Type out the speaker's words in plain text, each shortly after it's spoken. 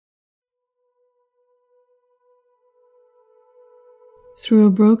through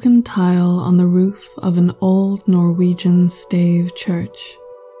a broken tile on the roof of an old Norwegian stave church.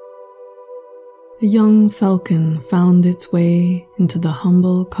 A young falcon found its way into the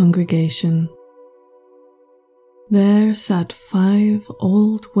humble congregation. There sat 5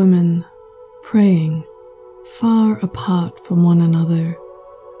 old women praying, far apart from one another,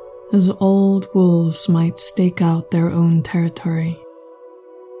 as old wolves might stake out their own territory.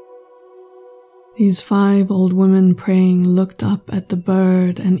 These 5 old women praying looked up at the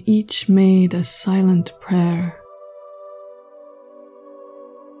bird, and each made a silent prayer.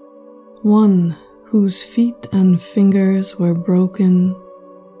 One, whose feet and fingers were broken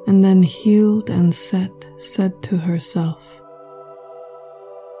and then healed and set, said to herself,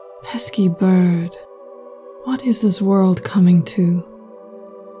 "Pesky bird, what is this world coming to?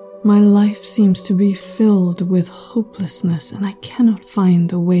 My life seems to be filled with hopelessness, and I cannot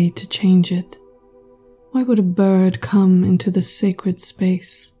find a way to change it. Why would a bird come into the sacred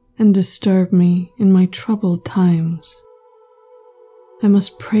space and disturb me in my troubled times? I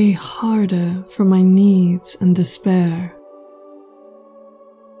must pray harder for my needs and despair."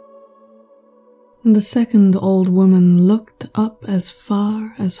 And the second old woman looked up as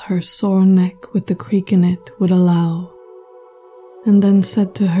far as her sore neck with the creak in it would allow, and then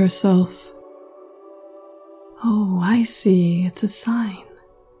said to herself, "Oh, I see, it's a sign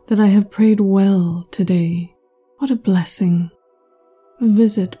that I have prayed well today. What a blessing! A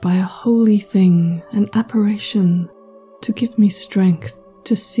visit by a holy thing, an apparition to give me strength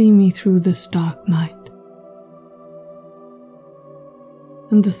to see me through this dark night."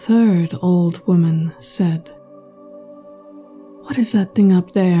 And the third old woman said, "What is that thing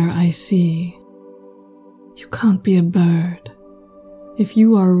up there I see? You can't be a bird. If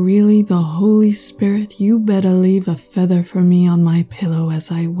you are really the Holy Spirit, you better leave a feather for me on my pillow as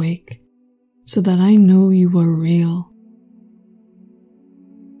I wake, so that I know you are real."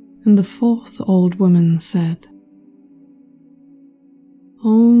 And the fourth old woman said,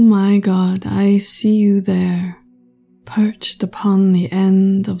 "Oh my God, I see you there, perched upon the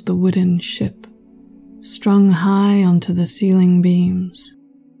end of the wooden ship, strung high onto the ceiling beams.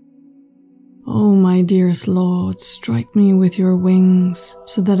 Oh, my dearest Lord, strike me with your wings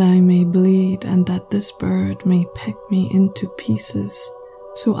so that I may bleed and that this bird may peck me into pieces,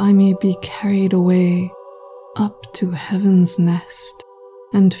 so I may be carried away up to heaven's nest,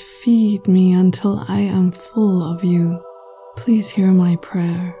 and feed me until I am full of you. Please hear my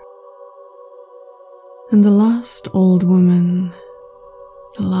prayer." And the last old woman,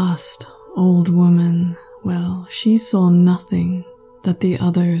 well, she saw nothing that the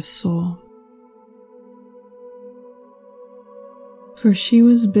others saw. For she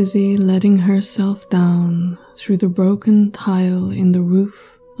was busy letting herself down through the broken tile in the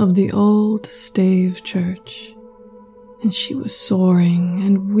roof of the old stave church, and she was soaring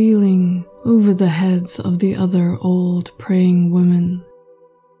and wheeling over the heads of the other old praying women,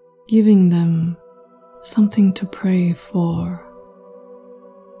 giving them something to pray for.